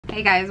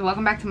Hey guys,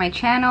 welcome back to my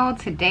channel.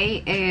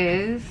 Today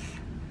is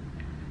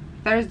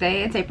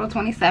Thursday. It's April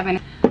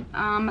 27th.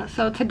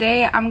 So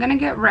today I'm gonna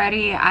get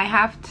ready. I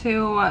have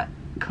to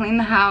clean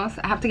the house.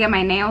 I have to get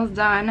my nails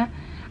done.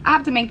 I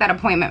have to make that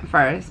appointment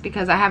first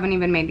because I haven't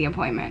even made the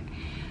appointment.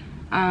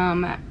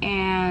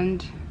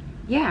 And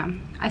yeah,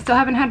 I still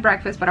haven't had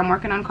breakfast, but I'm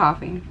working on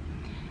coffee.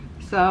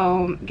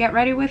 So get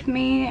ready with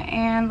me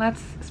and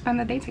let's spend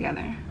the day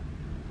together.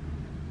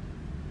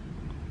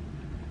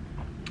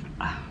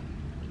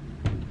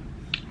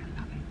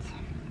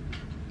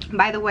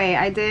 By the way,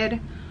 I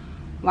did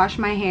wash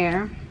my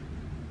hair,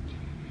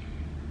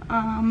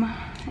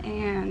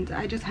 and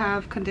I just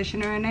have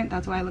conditioner in it.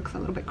 That's why it looks a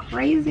little bit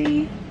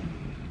crazy.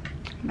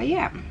 But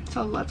yeah,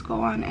 so let's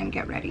go on and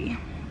get ready.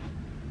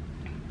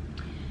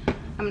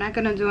 I'm not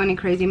gonna do any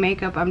crazy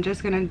makeup. I'm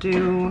just gonna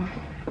do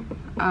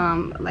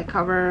like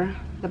cover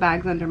the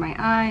bags under my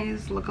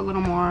eyes, look a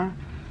little more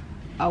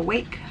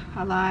awake,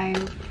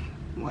 alive,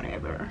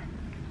 whatever.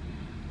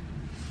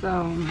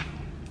 So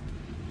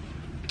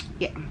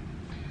yeah.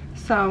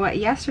 So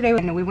yesterday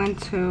we went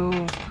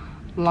to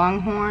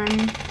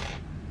Longhorn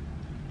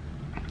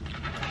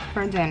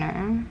for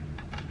dinner.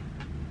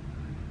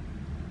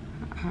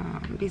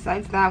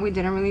 Besides that, we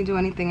didn't really do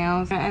anything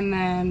else. And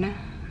then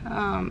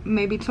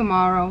maybe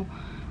tomorrow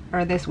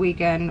or this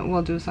weekend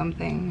we'll do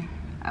something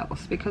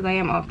else because I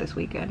am off this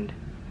weekend.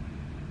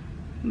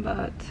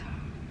 But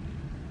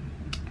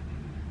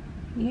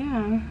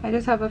yeah, I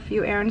just have a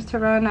few errands to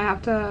run. I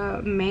have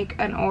to make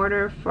an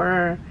order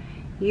for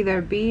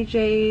either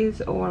BJ's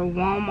or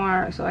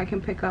Walmart so I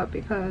can pick up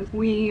because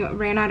we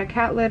ran out of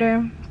cat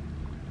litter,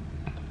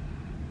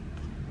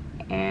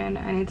 and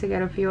I need to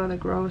get a few other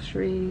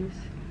groceries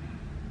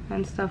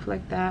and stuff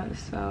like that.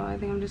 So I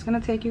think I'm just gonna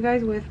take you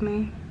guys with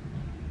me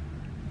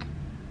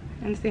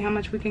and see how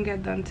much we can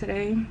get done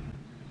today.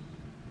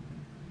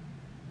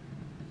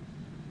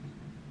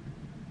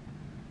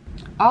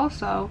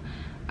 Also,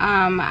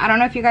 I don't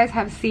know if you guys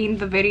have seen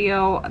the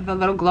video, the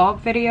little glow up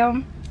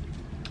video,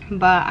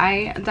 but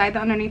I dyed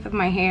the underneath of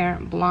my hair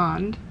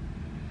blonde,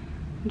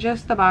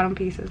 just the bottom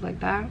pieces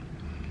like that.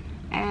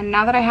 And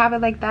now that I have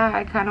it like that,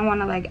 I kind of want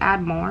to like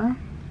add more.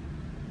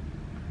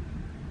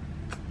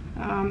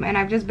 And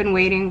I've just been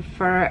waiting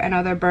for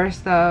another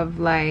burst of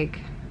like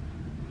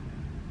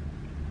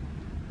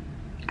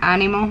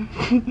animal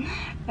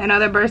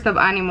another burst of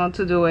animal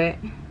to do it.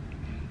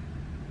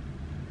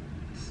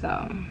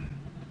 So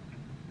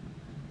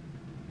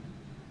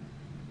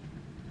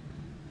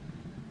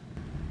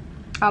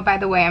oh, by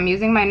the way, I'm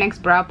using my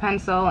NYX brow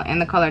pencil in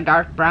the color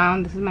dark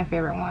brown. This is my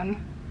favorite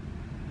one.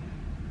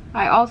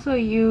 I also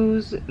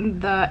use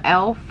the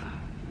e.l.f.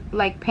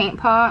 like paint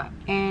pot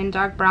in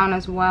dark brown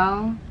as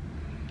well.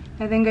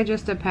 I think it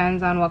just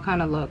depends on what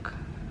kind of look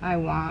I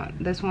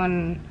want. This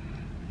one,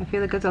 I feel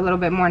like it's a little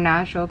bit more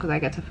natural because I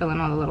get to fill in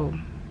all the little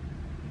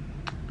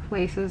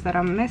places that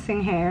I'm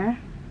missing here.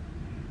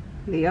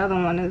 The other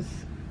one is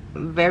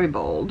very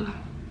bold.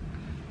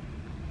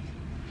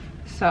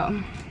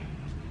 So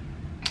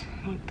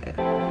like this.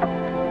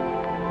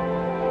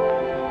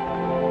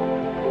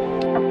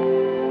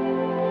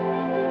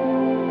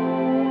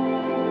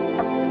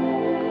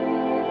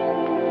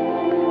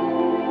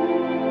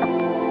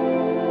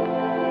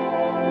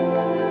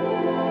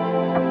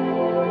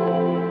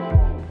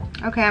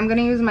 Okay, I'm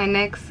gonna use my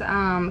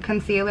NYX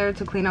concealer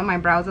to clean up my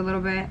brows a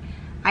little bit.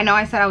 I know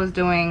I said I was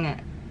doing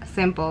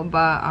simple,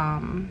 but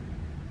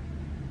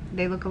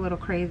they look a little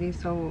crazy,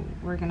 so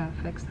we're gonna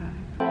fix that.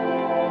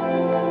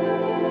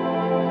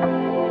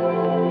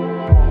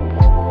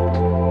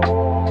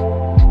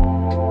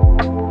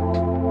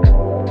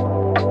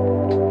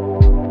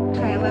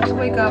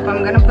 Wake up,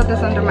 I'm gonna put this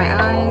under my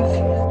eyes.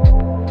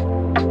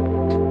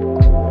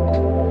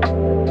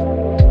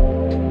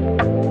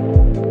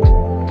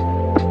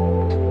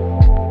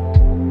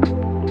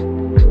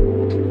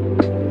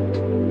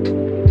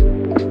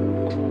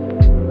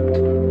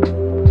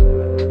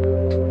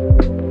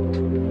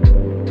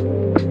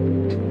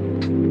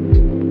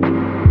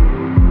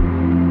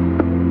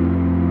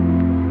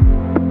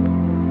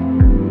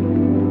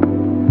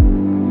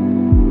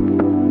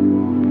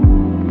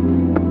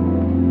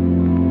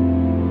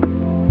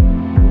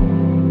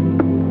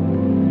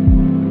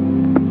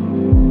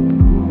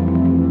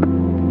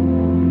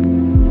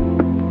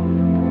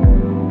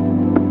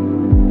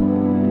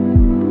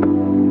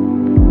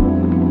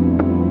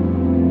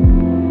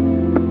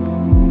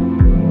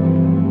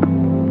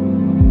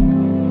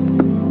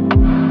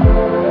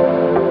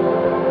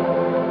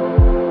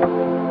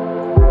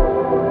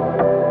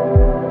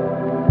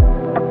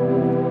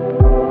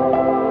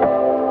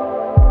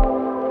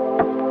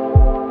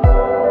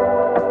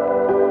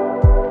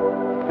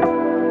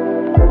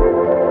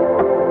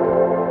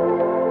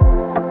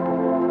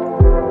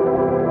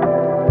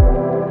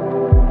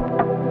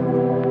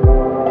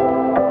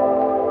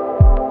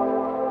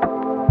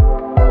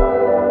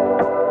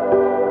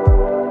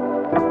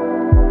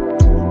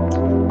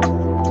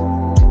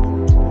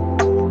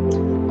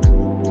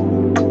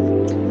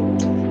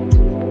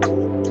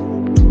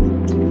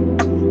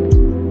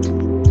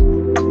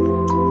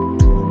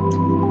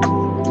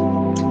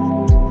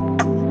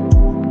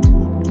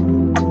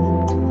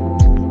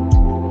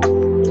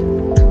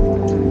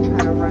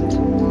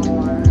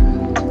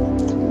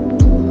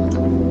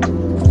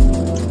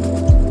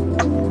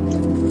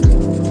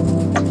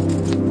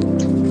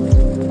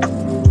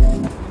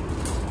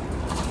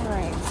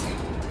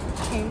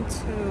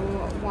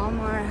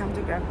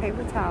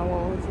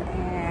 towels,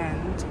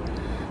 and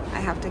I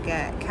have to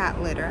get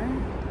cat litter.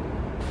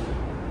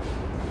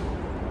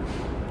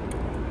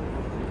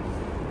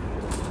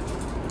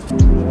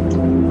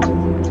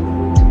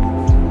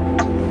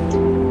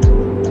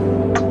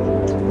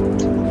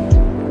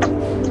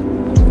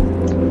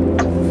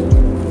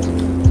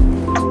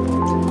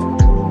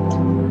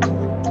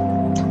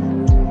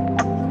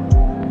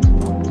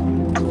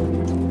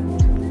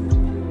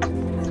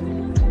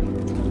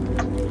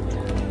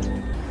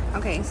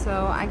 Okay,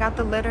 so I got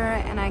the litter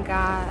and I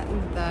got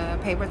the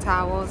paper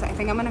towels. I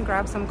think I'm gonna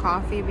grab some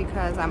coffee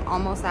because I'm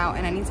almost out,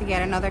 and I need to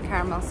get another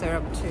caramel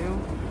syrup too.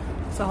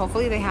 So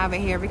hopefully they have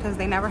it here because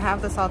they never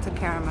have the salted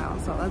caramel.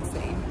 So let's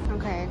see.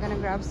 Okay, I'm gonna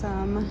grab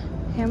some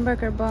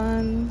hamburger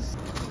buns.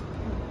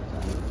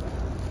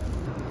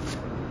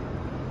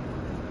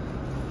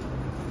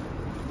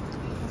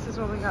 This is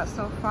what we got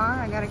so far.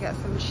 I gotta get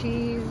some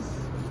cheese.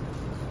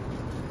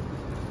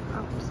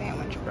 Oh,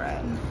 sandwich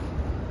bread.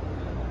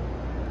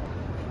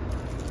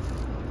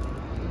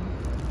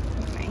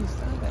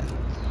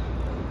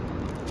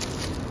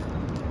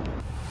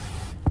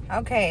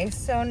 Okay,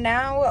 so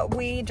now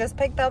we just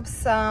picked up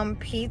some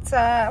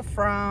pizza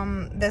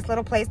from this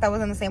little place that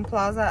was in the same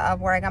plaza of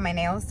where I got my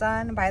nails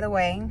done. By the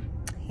way,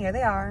 here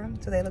they are.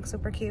 So they look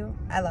super cute.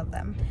 I love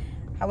them.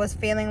 I was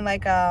feeling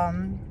like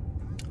on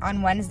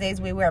Wednesdays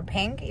we wear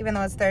pink, even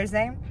though it's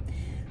Thursday.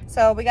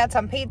 So we got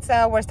some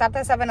pizza. We're stopped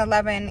at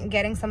 7-Eleven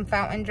getting some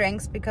fountain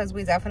drinks because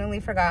we definitely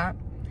forgot.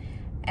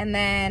 And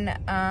then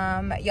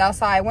y'all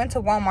saw I went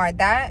to Walmart.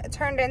 That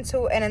turned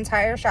into an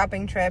entire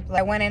shopping trip.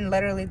 I went in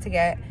literally to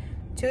get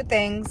 2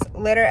 things,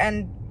 litter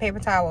and paper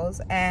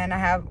towels, and I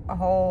have a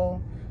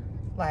whole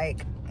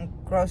like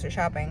grocery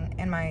shopping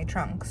in my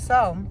trunk.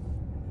 So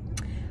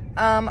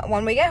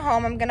when we get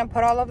home, I'm gonna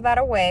put all of that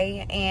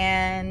away,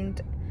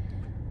 and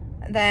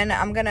then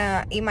I'm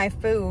gonna eat my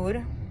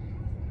food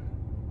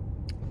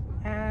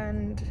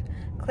and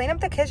clean up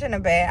the kitchen a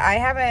bit. I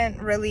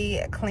haven't really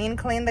cleaned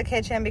the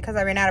kitchen because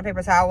I ran out of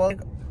paper towels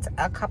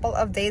a couple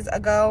of days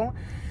ago.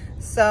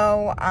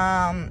 So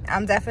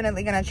I'm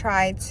definitely gonna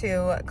try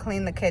to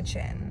clean the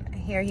kitchen.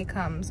 Here he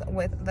comes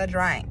with the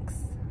drinks.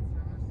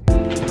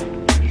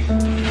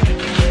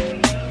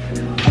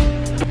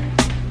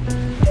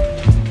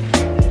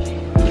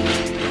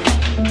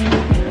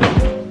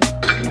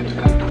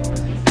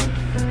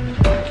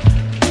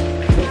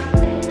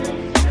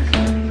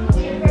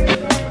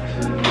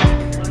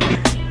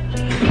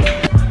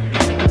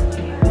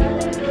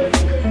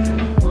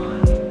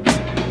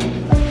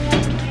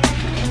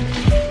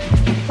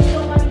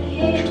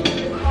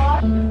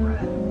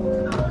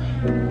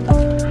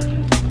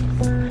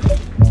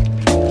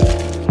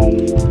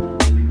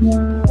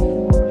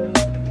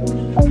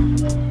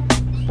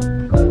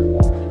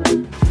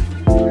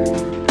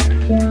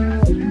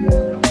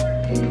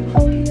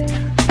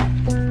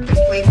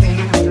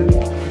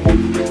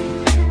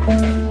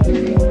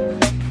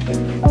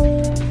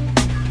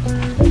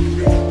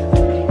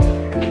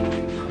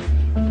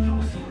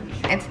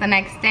 The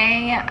next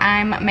day,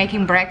 I'm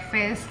making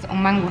breakfast,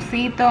 un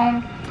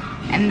mangosito,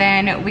 and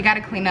then we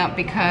gotta clean up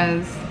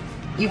because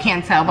you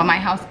can't tell, but my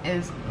house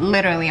is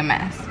literally a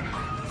mess.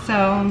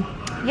 So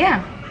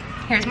yeah,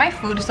 here's my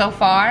food so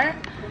far.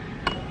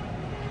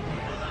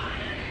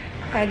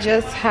 I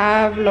just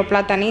have lo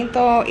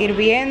platanito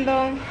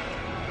hirviendo,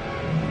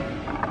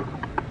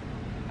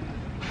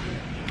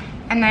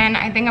 and then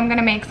I think I'm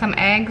gonna make some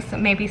eggs,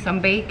 maybe some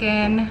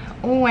bacon.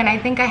 Oh, and I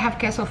think I have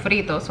queso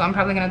frito, so I'm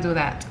probably gonna do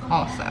that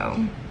also.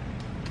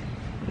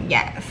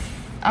 Yes.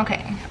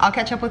 Okay, I'll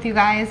catch up with you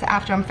guys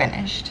after I'm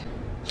finished.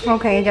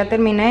 Okay, ya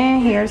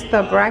terminé. Here's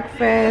the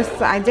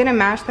breakfast. I didn't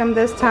mash them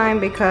this time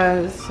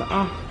because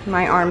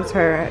my arms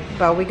hurt.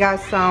 But we got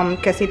some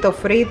quesito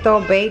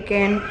frito,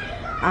 bacon,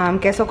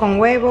 queso con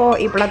huevo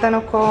y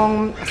plátano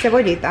con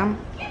cebollita.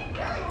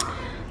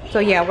 So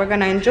yeah, we're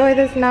gonna enjoy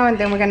this now, and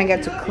then we're gonna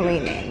get to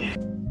cleaning.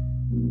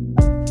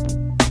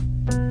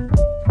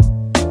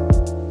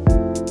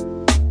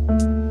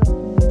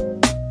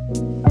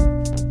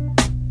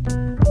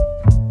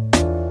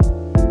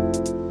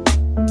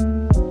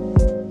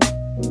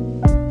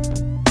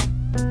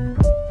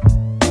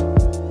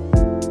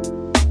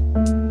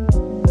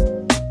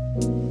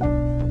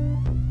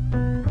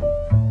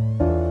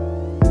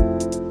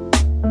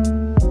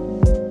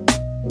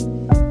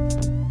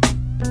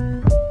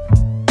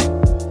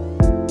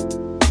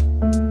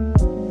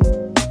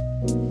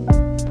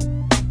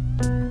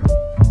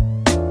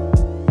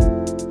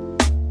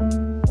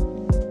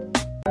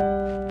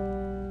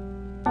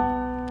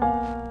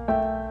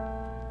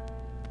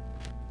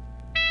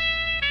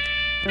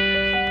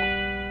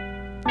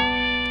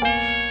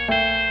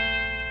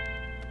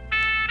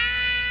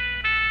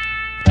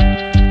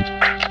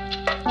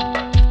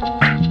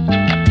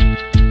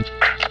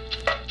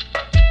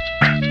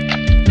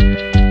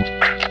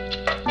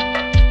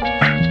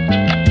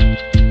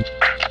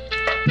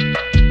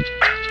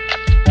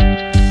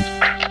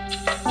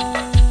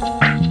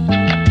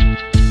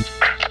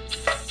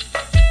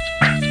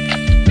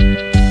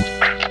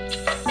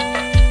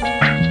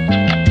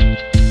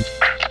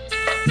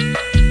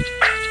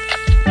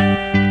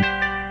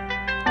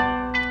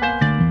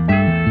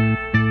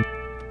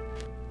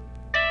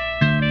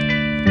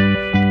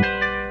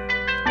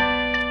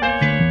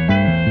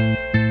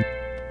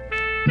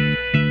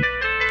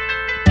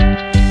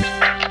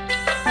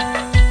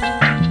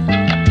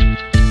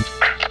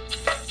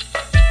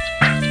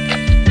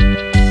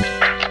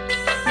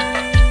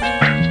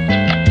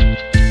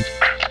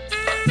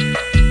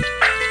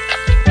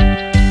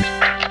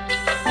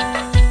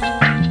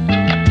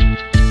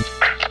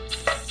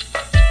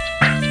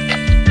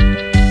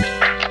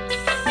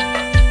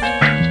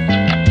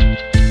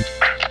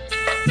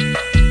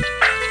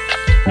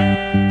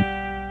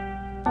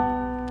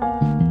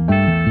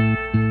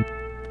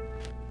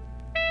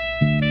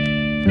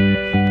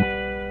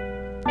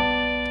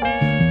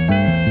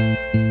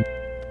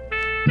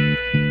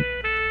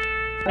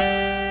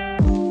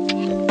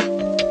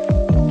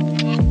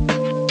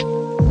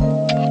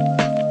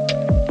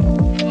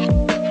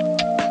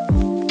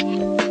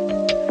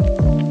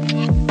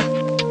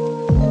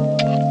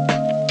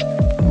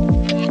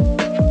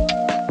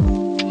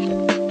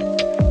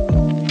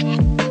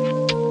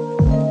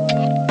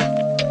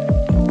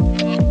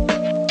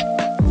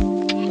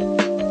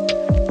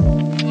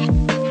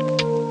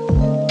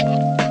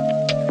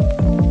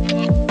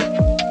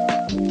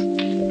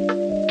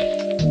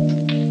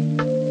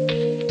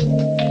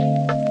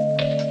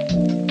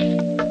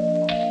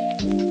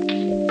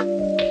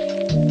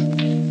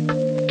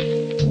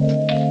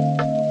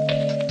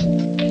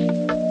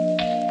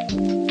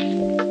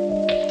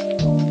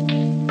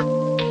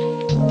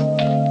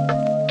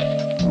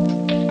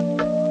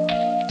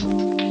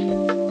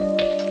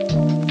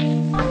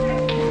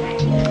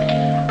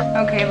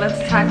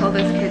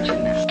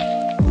 kitchen now.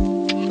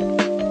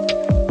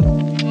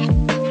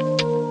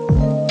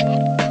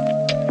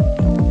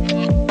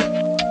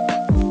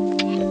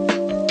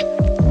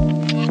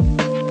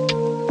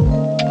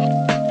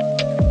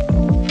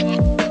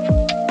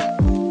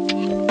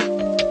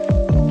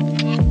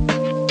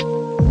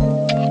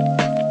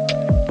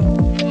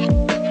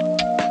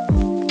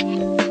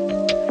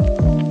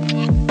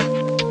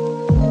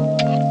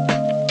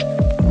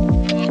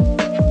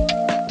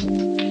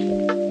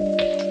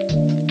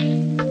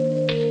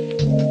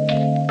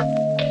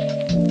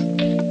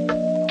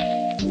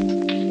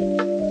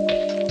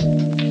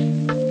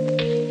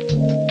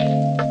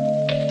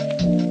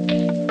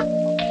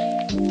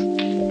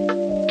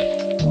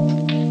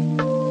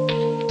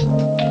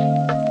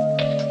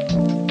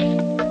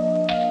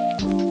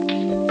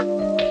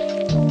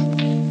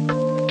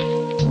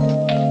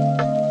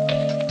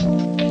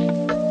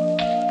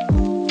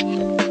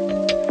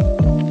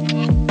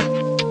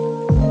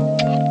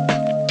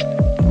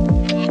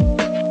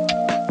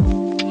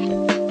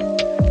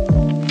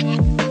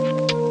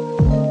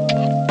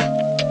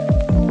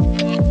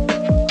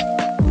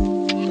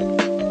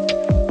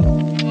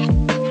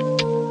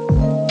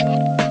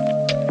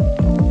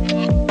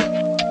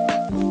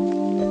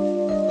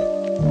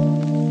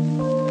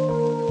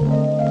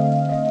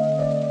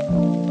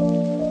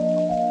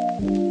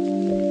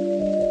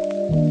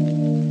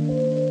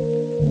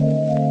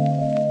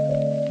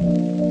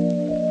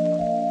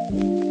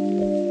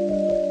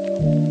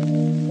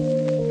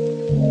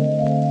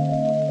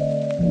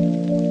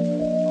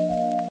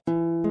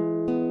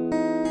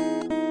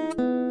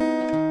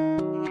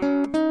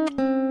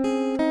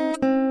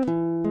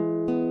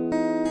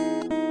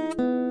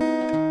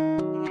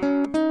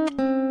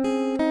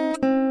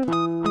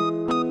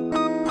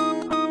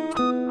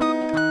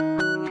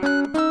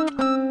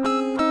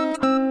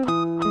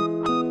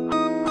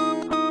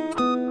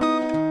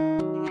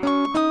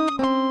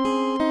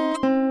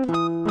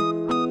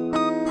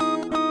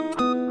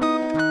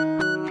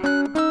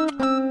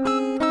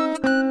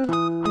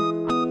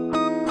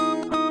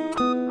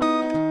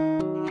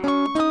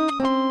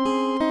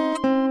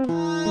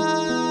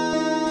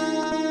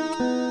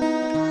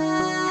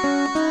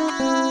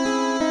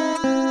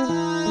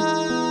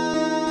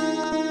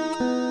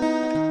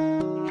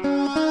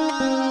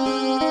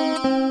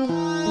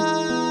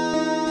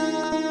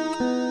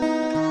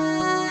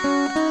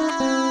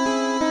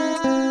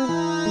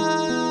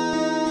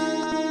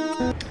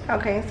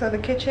 Okay, so the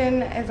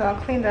kitchen is all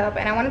cleaned up,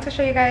 and I wanted to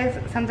show you guys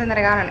something that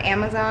I got on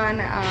Amazon.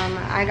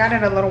 I got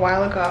it a little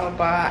while ago,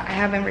 but I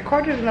haven't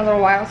recorded in a little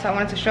while, so I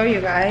wanted to show you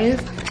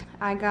guys.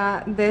 I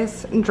got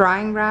this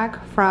drying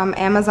rack from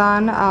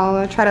Amazon.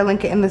 I'll try to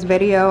link it in this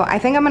video. I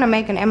think I'm gonna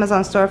make an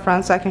Amazon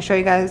storefront so I can show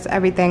you guys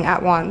everything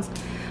at once.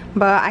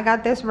 But I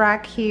got this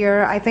rack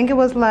here. I think it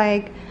was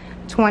like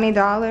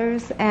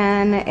 $20,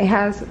 and it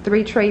has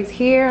 3 trays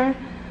here.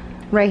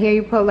 Right here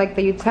you put like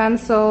the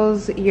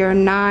utensils, your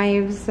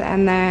knives,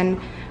 and then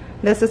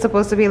this is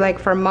supposed to be like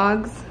for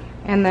mugs,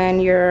 and then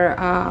your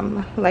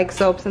like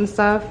soaps and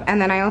stuff. And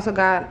then I also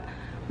got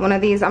one of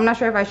these. I'm not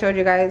sure if I showed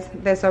you guys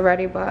this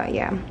already, but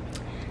yeah,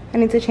 I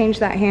need to change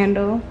that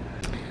handle.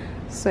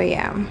 So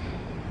yeah,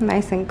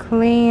 nice and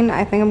clean.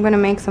 I think I'm gonna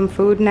make some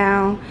food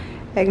now.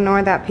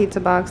 Ignore that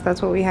pizza box,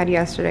 that's what we had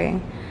yesterday.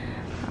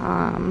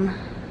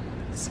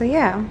 So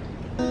yeah.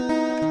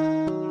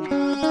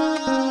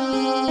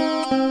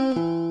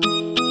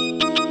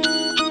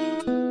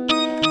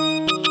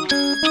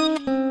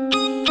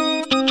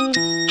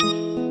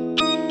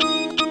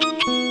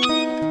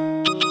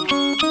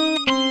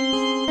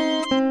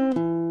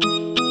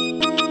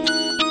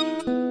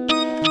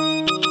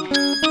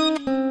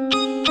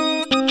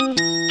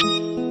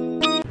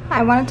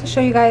 I wanted to show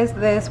you guys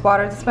this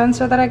water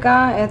dispenser that I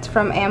got. It's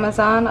from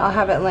Amazon. I'll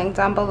have it linked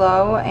down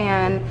below,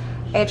 and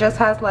it just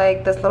has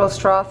like this little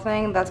straw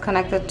thing that's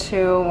connected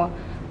to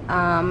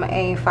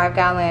a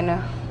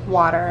 5-gallon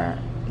water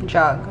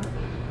jug,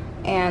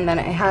 and then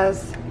it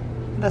has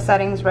the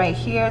settings right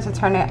here to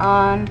turn it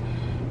on,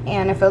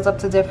 and it fills up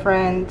to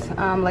different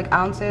like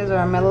ounces or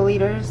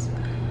milliliters.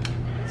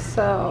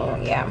 So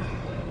yeah,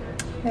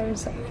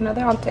 there's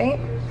another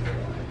update.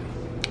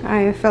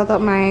 I filled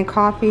up my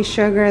coffee,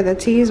 sugar, the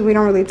teas we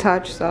don't really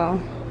touch,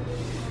 so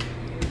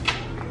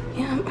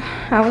yeah.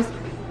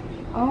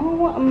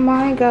 Oh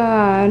my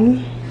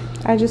god,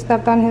 I just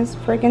stepped on his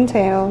freaking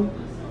tail.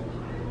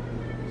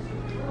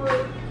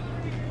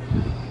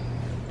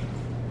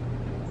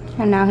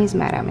 And now he's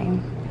mad at me.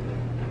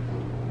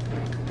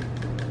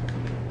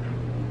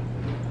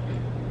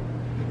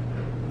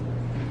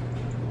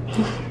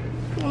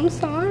 I'm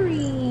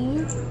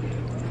sorry.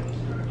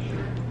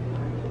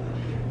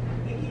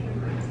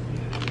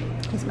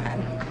 He's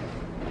mad.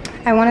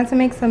 I wanted to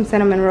make some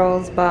cinnamon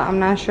rolls, but I'm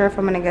not sure if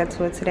I'm gonna get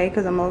to it today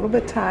because I'm a little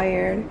bit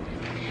tired.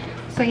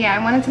 So yeah,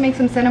 I wanted to make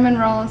some cinnamon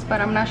rolls, but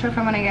I'm not sure if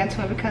I'm gonna get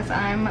to it because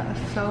I'm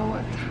so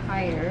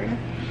tired.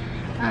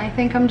 I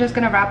think I'm just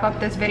gonna wrap up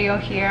this video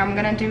here. I'm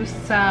gonna do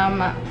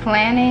some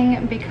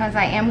planning because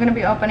I am gonna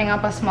be opening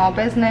up a small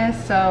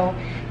business, so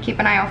keep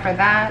an eye out for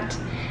that.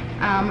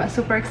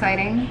 Super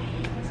exciting.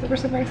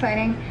 super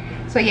exciting.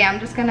 So yeah, I'm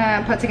just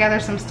gonna put together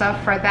some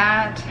stuff for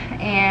that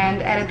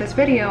and edit this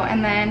video,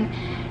 and then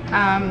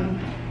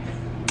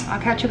I'll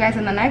catch you guys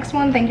in the next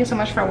one. Thank you so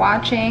much for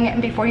watching,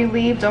 and before you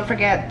leave, don't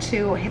forget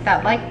to hit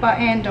that like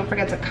button, don't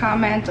forget to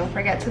comment, don't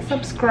forget to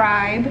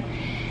subscribe,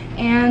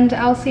 and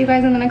I'll see you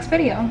guys in the next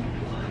video.